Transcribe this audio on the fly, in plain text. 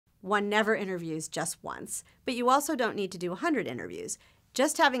One never interviews just once, but you also don't need to do 100 interviews.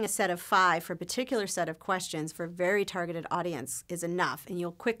 Just having a set of 5 for a particular set of questions for a very targeted audience is enough, and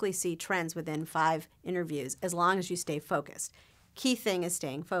you'll quickly see trends within 5 interviews as long as you stay focused. Key thing is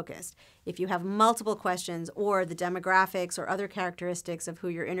staying focused. If you have multiple questions or the demographics or other characteristics of who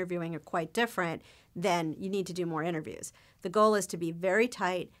you're interviewing are quite different, then you need to do more interviews. The goal is to be very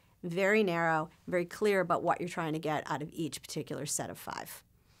tight, very narrow, very clear about what you're trying to get out of each particular set of 5.